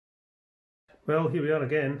Well, here we are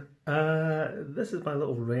again. This is my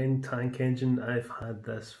little Wrenn tank engine. I've had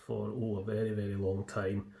this for a very long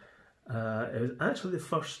time. It was actually the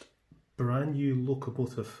first brand new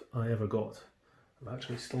locomotive I ever got. I've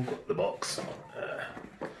actually still got the box.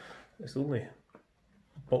 It's the only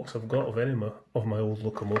box I've got of any of my old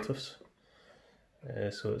locomotives.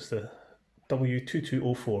 So it's the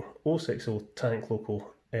W2204 060 tank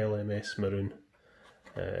Loco LMS maroon,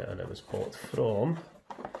 and it was bought from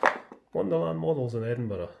Wonderland Models in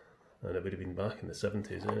Edinburgh, and it would have been back in the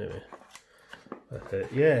 70s anyway.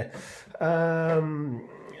 But yeah,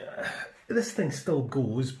 this thing still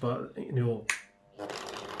goes, but you know,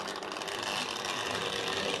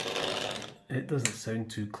 it doesn't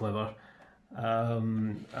sound too clever,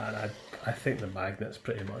 and I think the magnet's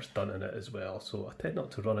pretty much done in it as well, so I tend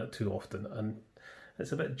not to run it too often, and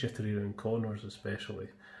it's a bit jittery around corners especially.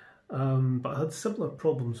 But I had similar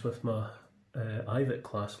problems with my IVIC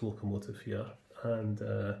class locomotive here, and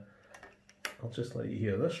I'll just let you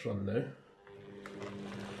hear this run now.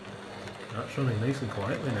 That's running nice and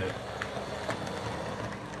quietly now.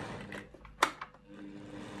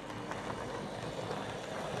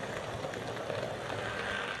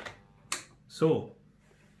 So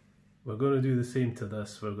we're going to do the same to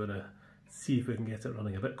this. We're going to see if we can get it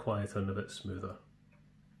running a bit quieter and a bit smoother.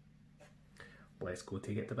 Let's go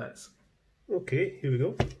take it to bits. Okay, here we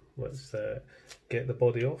go. Let's get the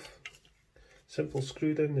body off. Simple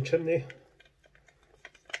screw down the chimney,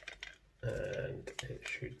 and it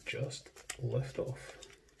should just lift off.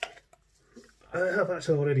 I have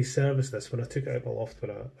actually already serviced this when I took it out of my loft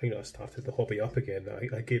when I started the hobby up again.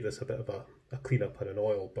 I gave this a bit of a clean up and an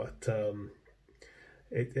oil, but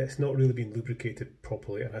it's not really been lubricated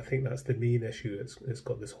properly, and I think that's the main issue. It's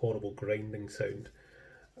got this horrible grinding sound.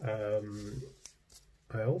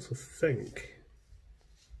 I also think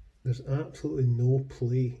there's absolutely no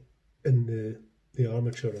play in the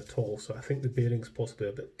armature at all, so I think the bearing's possibly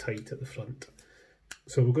a bit tight at the front.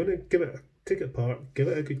 So we're going to take it apart, give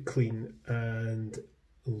it a good clean, and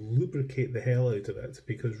lubricate the hell out of it,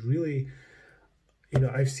 because really, you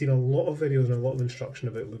know, I've seen a lot of videos and a lot of instruction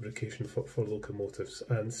about lubrication for locomotives,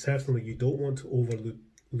 and certainly you don't want to over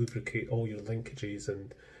lubricate all your linkages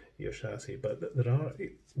and your chassis, but there are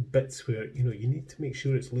bits where you need to make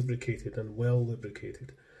sure it's lubricated and well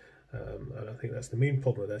lubricated, and I think that's the main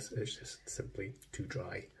problem with this. It's just simply too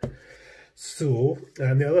dry. So,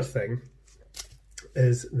 and the other thing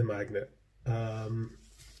is the magnet.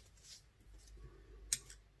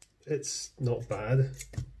 It's not bad.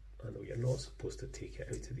 I know you're not supposed to take it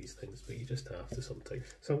out of these things, but you just have to sometimes.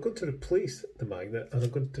 So I'm going to replace the magnet, and I'm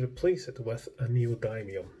going to replace it with a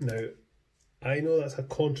neodymium. Now, I know that's a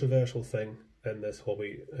controversial thing in this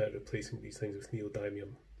hobby, replacing these things with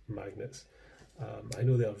neodymium magnets. I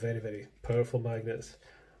know they are very powerful magnets.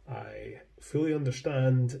 I fully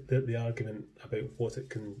understand the argument about what it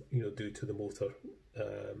can do to the motor,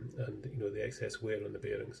 and the excess wear on the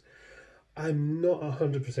bearings. I'm not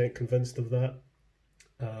 100% convinced of that.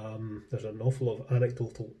 There's an awful lot of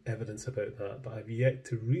anecdotal evidence about that, but I've yet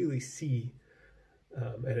to really see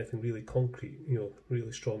anything really concrete,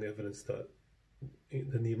 really strong evidence that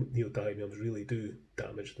the neodymiums really do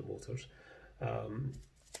damage the motors.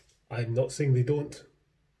 I'm not saying they don't,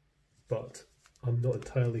 but I'm not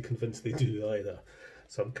entirely convinced they do either.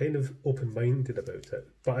 So I'm kind of open-minded about it.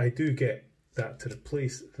 But I do get that to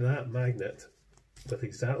replace that magnet with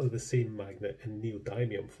exactly the same magnet in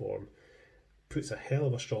neodymium form puts a hell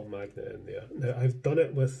of a strong magnet in there. Now, I've done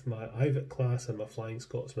it with my IVIC class and my Flying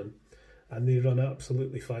Scotsman, and they run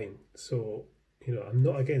absolutely fine. So, I'm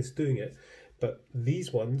not against doing it. But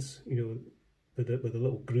these ones, with a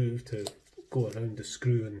little groove to go around the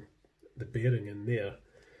screw and the bearing in there,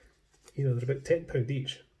 they're about £10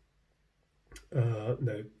 each. Now,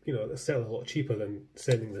 they're selling a lot cheaper than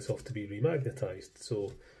sending this off to be remagnetised.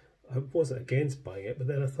 So I wasn't against buying it, but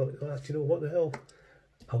then I thought, you know what the hell?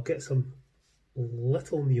 I'll get some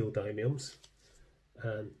little neodymiums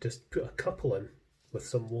and just put a couple in with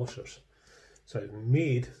some washers. So I've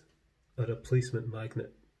made a replacement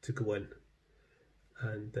magnet to go in.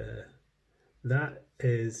 And that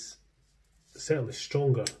is certainly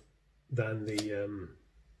stronger than the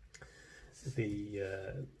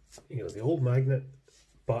old magnet,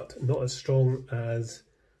 but not as strong as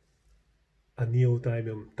a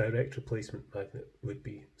neodymium direct replacement magnet would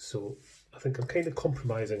be. So I think I'm kind of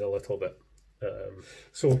compromising a little bit.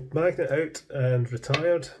 So magnet out and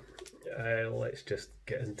retired. Let's just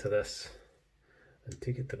get into this and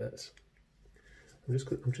take it to bits. I'm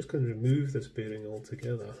just going to remove this bearing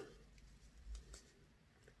altogether.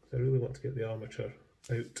 I really want to get the armature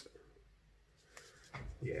out.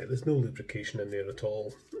 Yeah, there's no lubrication in there at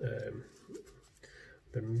all.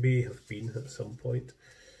 There may have been at some point.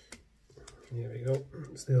 Here we go,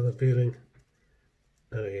 it's the other bearing,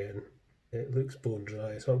 and again it looks bone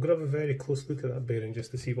dry, so I'm going to have a very close look at that bearing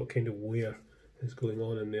just to see what kind of wear is going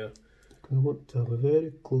on in there. I want to have a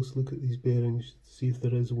very close look at these bearings to see if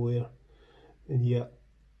there is wear, and yeah,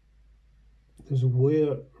 there's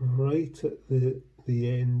wear right at the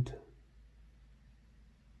end.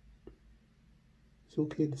 It's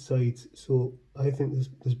okay at the sides, so I think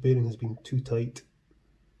this bearing has been too tight.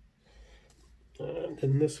 And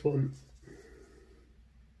in this one,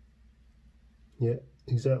 yeah,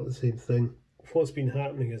 exactly the same thing. What's been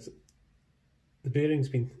happening is the bearing's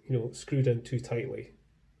been, you know, screwed in too tightly,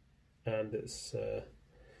 and it's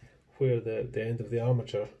where the end of the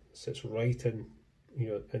armature sits right in, you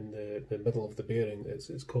know, in the middle of the bearing.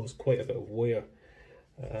 It's caused quite a bit of wear.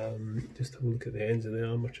 Just have a look at the ends of the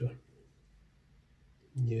armature.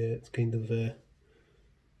 Yeah, it's kind of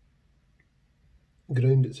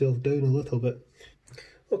ground itself down a little bit.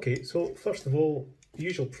 Okay, so first of all,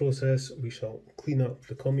 usual process, we shall clean up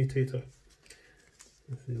the commutator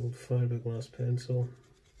with the old fiberglass pencil.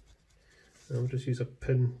 And I'll just use a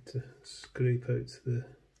pin to scrape out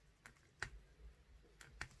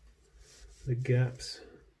the gaps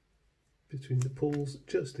between the poles,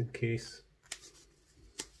 just in case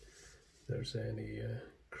there's any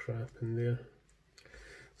crap in there.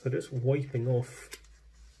 So just wiping off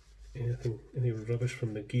anything, any rubbish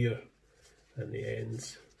from the gear and the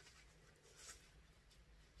ends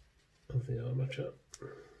of the armature.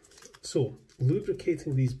 So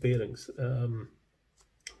lubricating these bearings,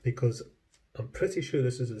 because I'm pretty sure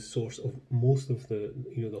this is the source of most of the,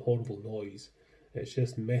 you know, the horrible noise. It's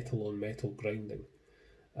just metal on metal grinding.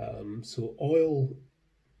 So oil,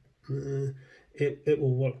 it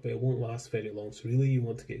will work, but it won't last very long. So really, you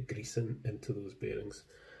want to get grease into those bearings.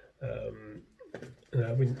 And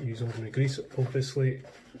I wouldn't use ordinary grease, obviously,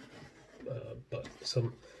 but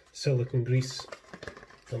some silicone grease.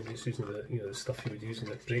 I'm just using the, you know, the stuff you would use in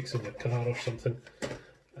the brakes in your car or something,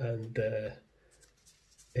 and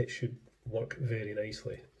it should work very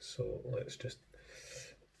nicely. So let's just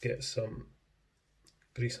get some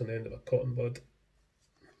grease on the end of a cotton bud,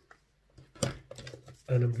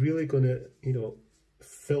 and I'm really going to, you know,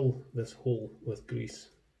 fill this hole with grease.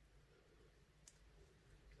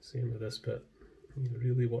 Same with this bit. You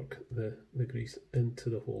really work the grease into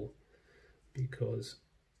the hole, because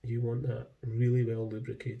you want that really well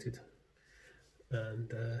lubricated.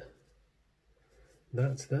 And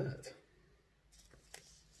that's that.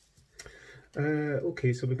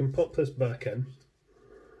 Okay, so we can pop this back in.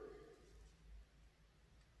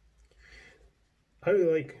 I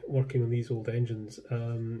really like working on these old engines.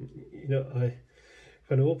 You know,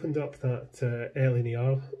 when I opened up that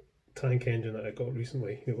LMS Tank engine that I got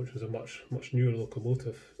recently, you know, which was a much newer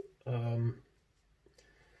locomotive,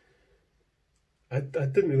 I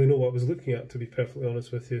didn't really know what I was looking at, to be perfectly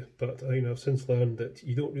honest with you. But you know, I've since learned that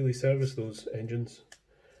you don't really service those engines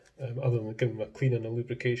other than giving them a clean and a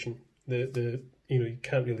lubrication. You know, you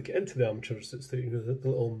can't really get into the armatures. It's the, you know, the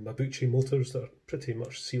little Mabuchi motors that are pretty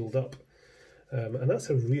much sealed up, and that's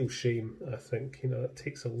a real shame. I think, you know, that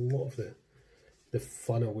takes a lot of the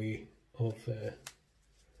fun away of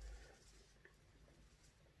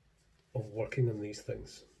working on these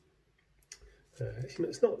things. You know,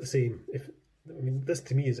 it's not the same. I mean, this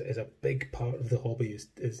to me is a big part of the hobby,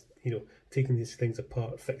 is you know, taking these things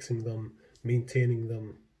apart, fixing them, maintaining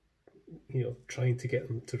them, you know, trying to get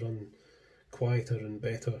them to run quieter and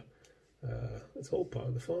better. It's all part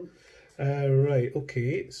of the fun. Right,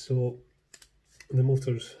 okay, so the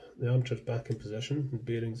armature's back in position, the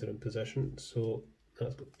bearings are in position, so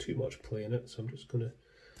that's got too much play in it, so I'm just going to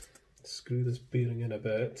screw this bearing in a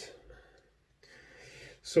bit.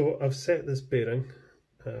 So I've set this bearing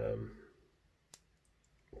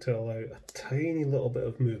to allow a tiny little bit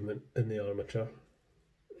of movement in the armature,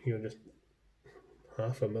 you know, just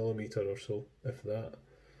 0.5 millimeter or so, if that,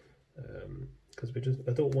 because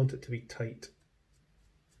I don't want it to be tight.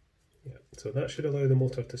 Yeah, so that should allow the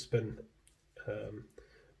motor to spin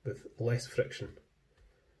with less friction,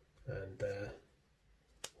 and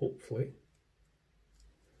hopefully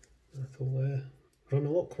that'll run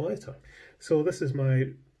a lot quieter. So this is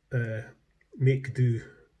my make do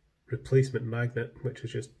replacement magnet, which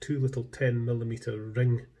is just 2 little 10mm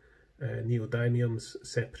ring neodymiums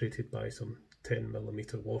separated by some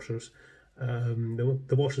 10mm washers.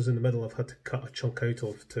 The washers in the middle I've had to cut a chunk out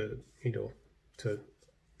of to, you know,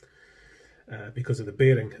 because of the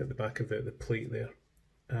bearing at the back of the plate there.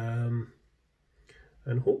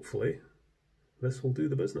 And hopefully this will do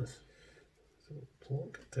the business. So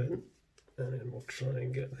plonk it in, and then we'll try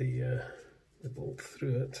and get the bolt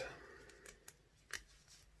through it.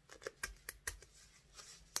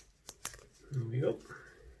 There we go.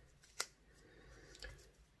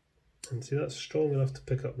 And see, that's strong enough to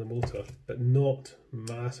pick up the motor, but not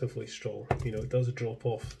massively strong. You know, it does drop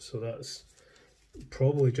off, so that's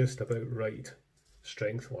probably just about right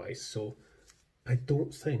strength-wise. So I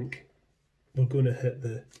don't think we're going to hit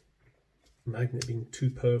the magnet being too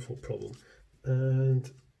powerful problem.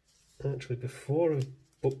 And actually, before I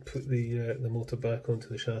put the motor back onto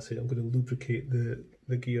the chassis, I'm going to lubricate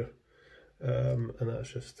the gear, and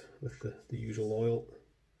that's just with the usual oil.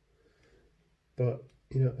 But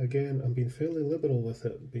you know, again, I'm being fairly liberal with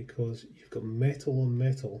it because you've got metal on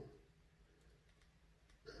metal.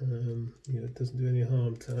 You know, it doesn't do any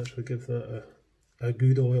harm to actually give that a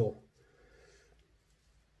good oil.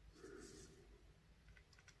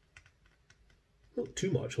 Not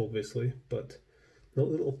too much, obviously, but not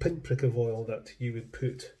the little pinprick of oil that you would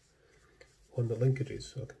put on the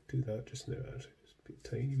linkages. So I can do that just now, actually. Just put a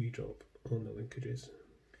tiny wee drop on the linkages.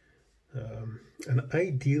 And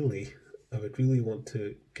ideally, I would really want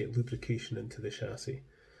to get lubrication into the chassis,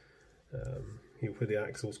 you know, where the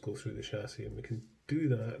axles go through the chassis, and we can do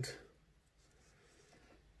that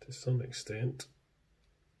to some extent.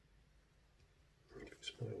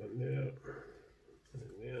 Small one there, and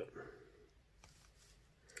there.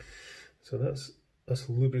 So that's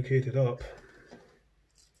lubricated up.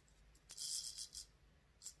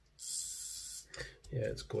 Yeah,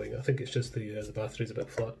 it's going. I think it's just the battery's a bit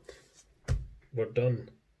flat. We're done.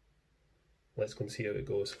 Let's go and see how it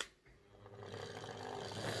goes.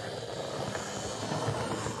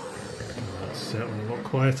 That's certainly a lot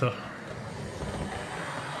quieter.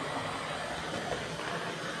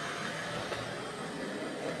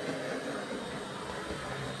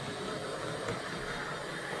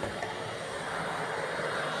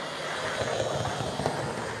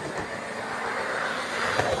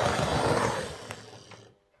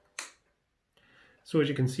 So as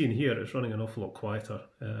you can see in here, it's running an awful lot quieter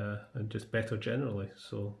and just better generally.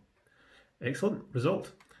 So excellent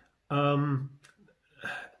result.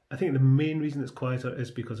 I think the main reason it's quieter is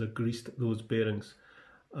because I greased those bearings.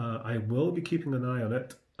 I will be keeping an eye on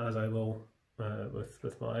it, as I will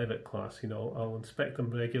with my IVIC class. You know, I'll inspect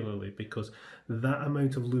them regularly, because that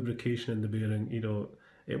amount of lubrication in the bearing, you know,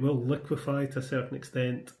 it will liquefy to a certain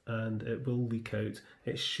extent and it will leak out.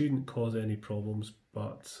 It shouldn't cause any problems,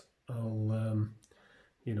 but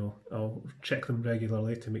you know, I'll check them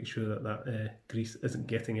regularly to make sure that grease isn't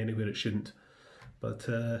getting anywhere it shouldn't. But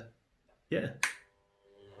yeah,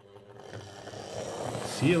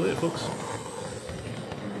 see you later, folks.